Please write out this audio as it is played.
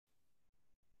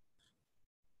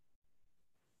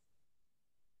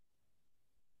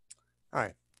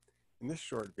Hi, in this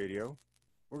short video,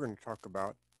 we're going to talk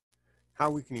about how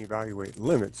we can evaluate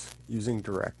limits using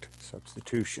direct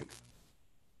substitution.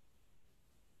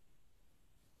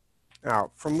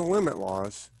 Now, from the limit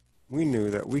laws, we knew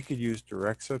that we could use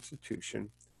direct substitution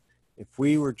if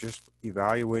we were just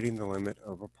evaluating the limit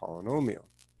of a polynomial.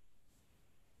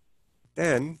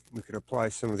 Then we could apply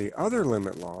some of the other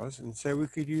limit laws and say we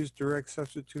could use direct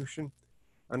substitution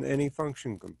on any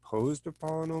function composed of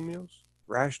polynomials,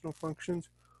 rational functions,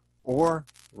 or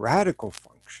radical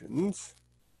functions,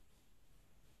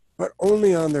 but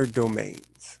only on their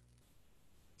domains.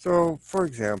 So, for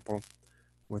example,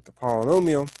 with the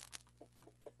polynomial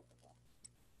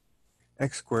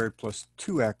x squared plus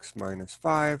 2x minus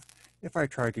 5, if I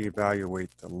try to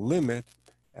evaluate the limit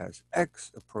as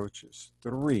x approaches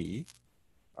 3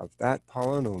 of that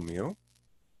polynomial,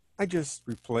 I just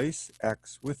replace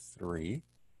x with 3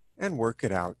 and work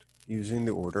it out using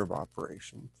the order of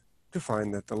operations to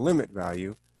find that the limit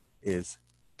value is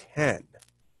 10.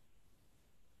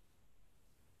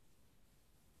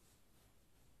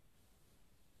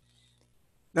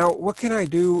 Now, what can I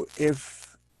do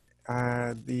if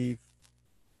the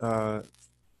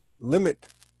limit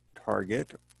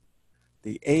target,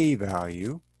 the a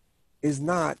value, is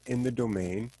not in the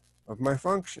domain of my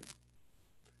function?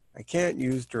 I can't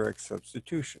use direct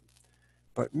substitution,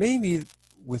 but maybe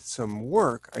with some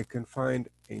work I can find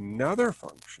another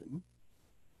function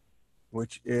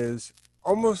which is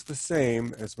almost the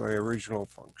same as my original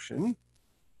function,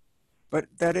 but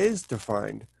that is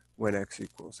defined when x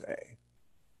equals a.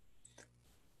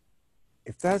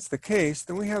 If that's the case,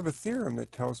 then we have a theorem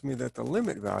that tells me that the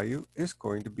limit value is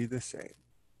going to be the same.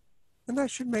 And that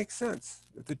should make sense.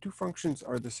 If the two functions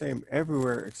are the same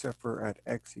everywhere except for at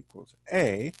x equals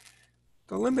a,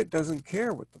 the limit doesn't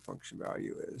care what the function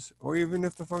value is, or even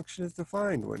if the function is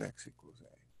defined when x equals a.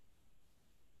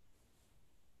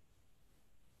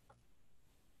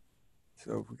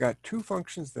 So if we've got two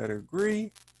functions that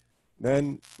agree,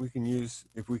 then we can use,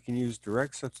 if we can use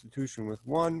direct substitution with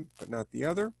one but not the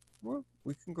other, well,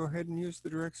 we can go ahead and use the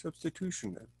direct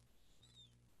substitution then.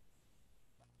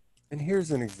 And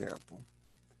here's an example.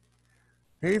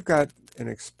 Here you've got an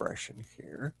expression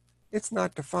here. It's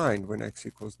not defined when x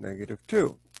equals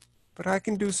 -2, but I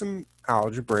can do some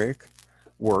algebraic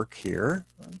work here,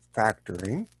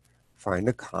 factoring, find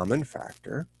a common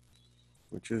factor,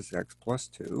 which is x plus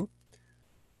 2.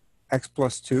 X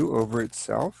plus 2 over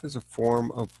itself is a form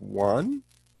of 1.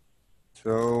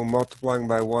 So multiplying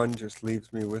by 1 just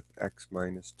leaves me with x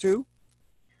minus 2.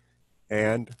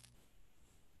 And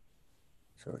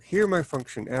so here my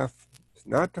function f is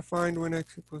not defined when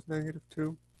x equals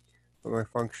 -2, but my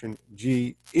function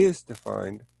g is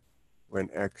defined when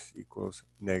x equals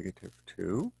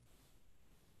 -2.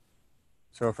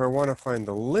 So if I want to find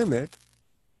the limit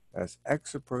as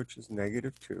x approaches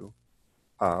 -2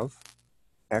 of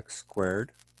x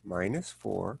squared minus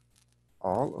 4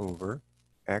 all over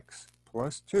x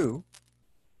plus 2,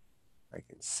 I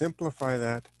can simplify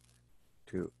that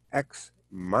to x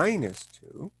minus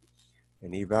 2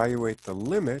 and evaluate the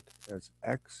limit as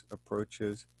x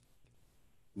approaches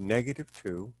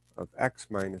 -2 of x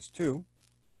minus 2.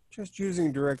 Just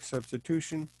using direct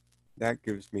substitution, that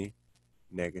gives me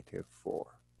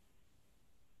 -4.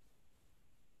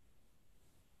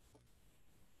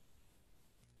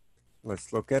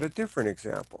 Let's look at a different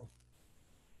example.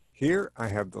 Here I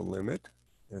have the limit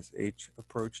as h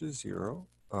approaches 0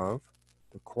 of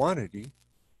the quantity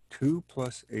 2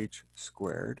 plus h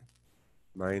squared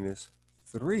minus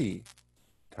 3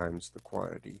 times the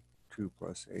quantity 2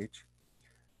 plus h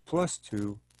plus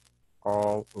 2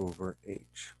 all over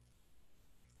h.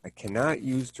 I cannot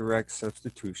use direct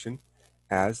substitution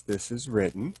as this is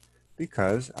written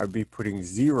because I'd be putting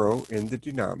 0 in the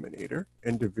denominator,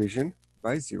 and division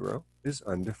by 0 is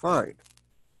undefined.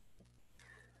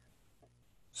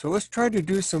 So let's try to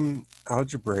do some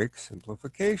algebraic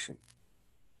simplification.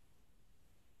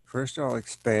 First, I'll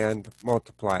expand,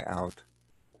 multiply out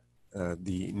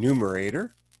the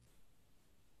numerator.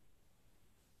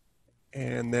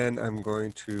 And then I'm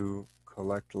going to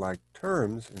collect like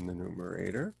terms in the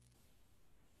numerator.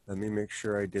 Let me make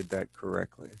sure I did that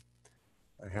correctly.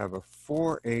 I have a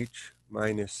 4h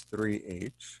minus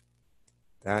 3h.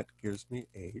 That gives me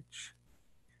h.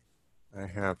 I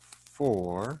have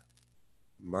 4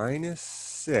 minus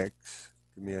 6,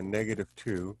 give me a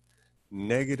 -2.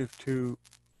 -2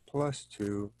 plus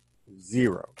 2,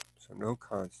 0. So no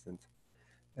constant.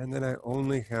 And then I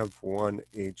only have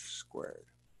 1h squared.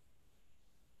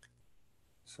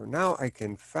 So now I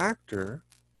can factor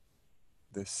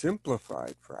the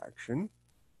simplified fraction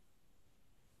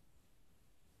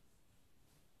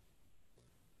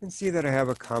and see that I have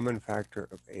a common factor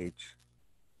of h.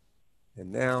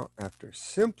 And now, after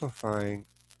simplifying,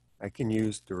 I can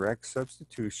use direct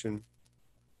substitution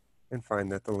and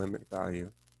find that the limit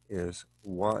value is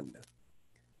 1.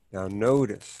 Now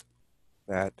notice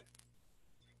that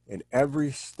in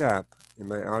every step in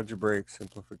my algebraic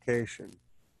simplification,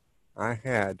 I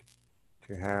had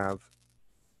to have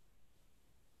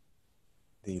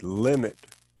the limit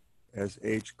as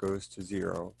h goes to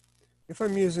 0 if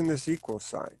I'm using this equal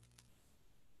sign.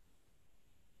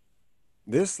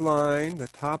 This line, the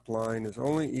top line, is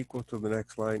only equal to the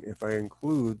next line if I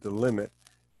include the limit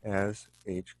as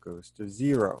h goes to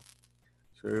 0.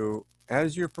 So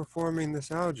as you're performing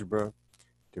this algebra,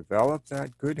 develop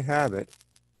that good habit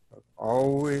of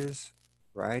always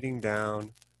writing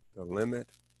down the limit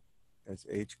as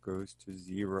h goes to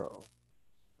 0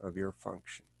 of your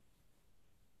function.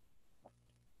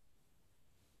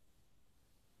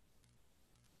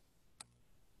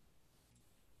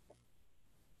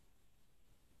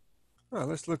 Well,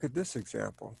 let's look at this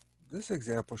example. This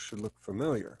example should look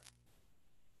familiar.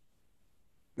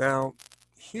 Now,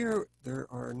 here there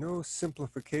are no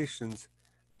simplifications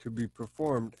to be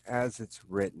performed as it's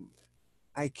written.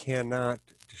 I cannot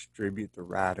distribute the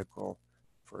radical,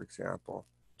 for example,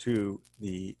 to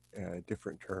the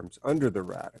different terms under the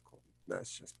radical.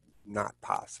 That's just not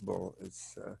possible.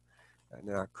 It's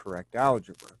not correct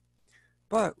algebra.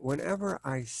 But whenever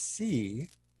I see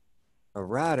a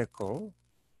radical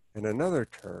in another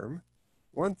term,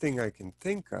 one thing I can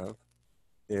think of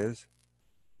is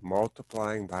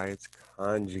multiplying by its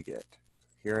conjugate.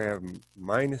 Here I have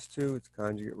minus 2, its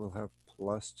conjugate will have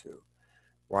plus 2.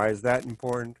 Why is that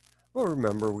important? Well,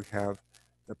 remember we have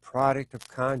the product of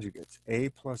conjugates. A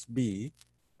plus b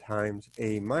times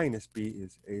a minus b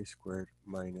is a squared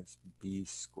minus b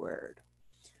squared.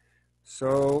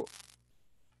 So,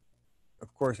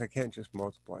 of course, I can't just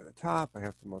multiply the top. I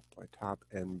have to multiply top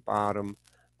and bottom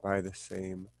by the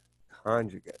same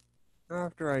conjugate.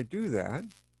 After I do that,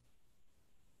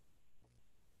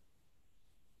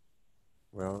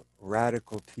 well,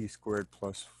 radical t squared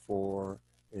plus 4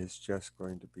 is just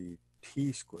going to be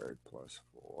t squared plus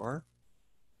 4.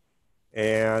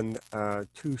 And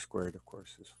 2 squared, of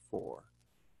course, is 4.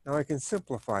 Now I can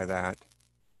simplify that,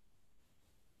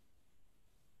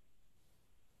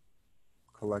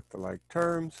 collect the like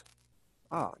terms.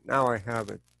 Now I have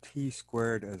a t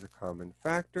squared as a common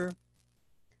factor.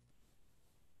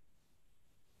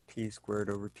 T squared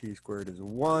over t squared is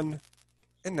 1.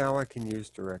 And now I can use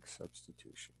direct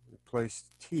substitution. Replace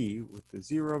t with the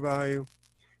 0 value,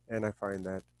 and I find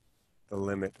that the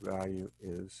limit value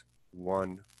is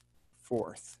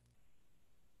 1/4.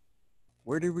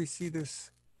 Where did we see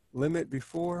this limit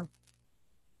before?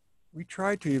 We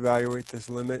tried to evaluate this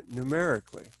limit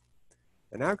numerically.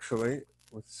 And actually,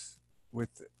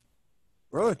 with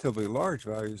relatively large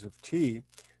values of t,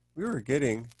 we were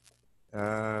getting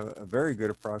a very good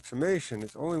approximation.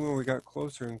 It's only when we got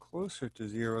closer and closer to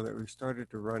 0 that we started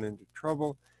to run into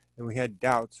trouble, and we had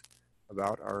doubts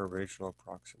about our original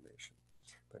approximation.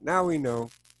 But now we know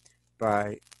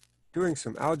by doing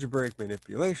some algebraic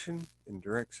manipulation and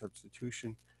direct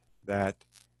substitution that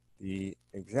the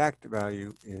exact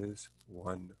value is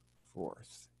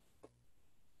 1/4.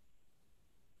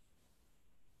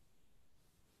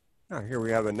 Now here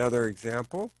we have another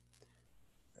example.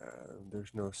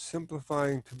 There's no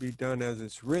simplifying to be done as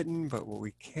it's written, but what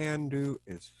we can do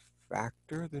is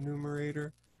factor the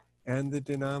numerator and the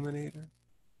denominator.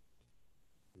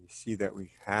 We see that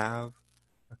we have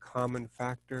a common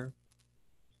factor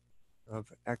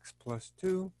of x plus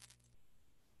 2.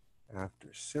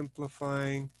 After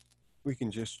simplifying, we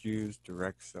can just use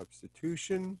direct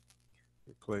substitution,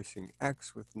 replacing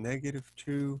x with negative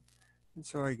 2. And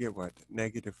so I get what?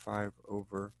 Negative 5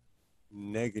 over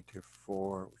negative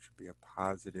 4, which would be a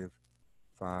positive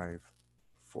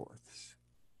 5/4.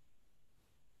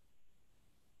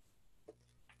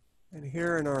 And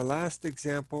here in our last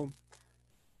example,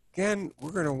 again,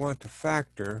 we're going to want to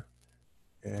factor,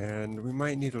 and we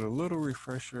might need a little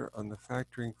refresher on the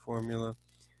factoring formula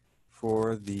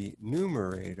for the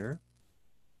numerator.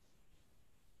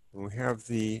 And we have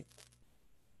the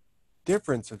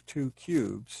difference of 2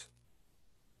 cubes.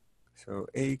 So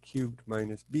a cubed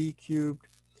minus b cubed.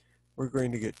 We're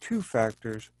going to get 2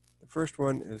 factors. The first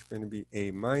one is going to be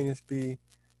a minus b.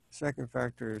 The second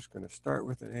factor is going to start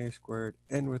with an a squared,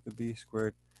 end with a b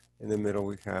squared. In the middle,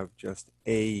 we have just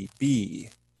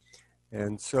ab.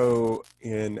 And so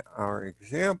in our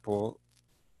example,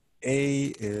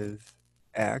 a is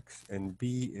x and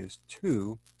b is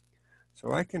 2.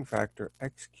 So I can factor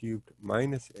x cubed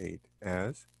minus 8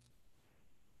 as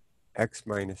x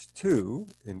minus 2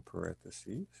 in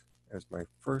parentheses as my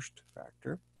first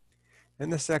factor.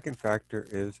 And the second factor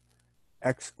is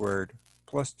x squared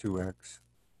plus 2x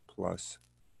plus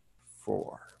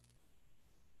 4.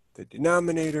 The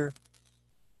denominator,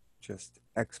 just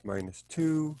x minus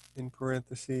 2 in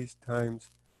parentheses times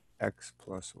x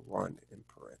plus 1 in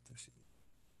parentheses.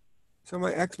 So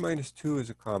my x minus 2 is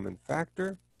a common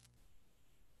factor.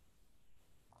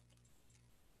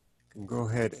 I can go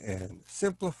ahead and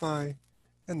simplify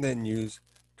and then use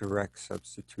direct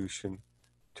substitution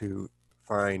to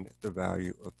find the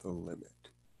value of the limit.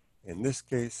 In this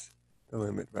case, the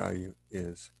limit value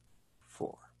is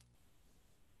 4.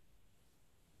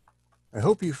 I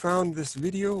hope you found this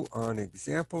video on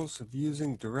examples of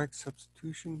using direct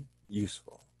substitution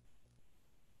useful.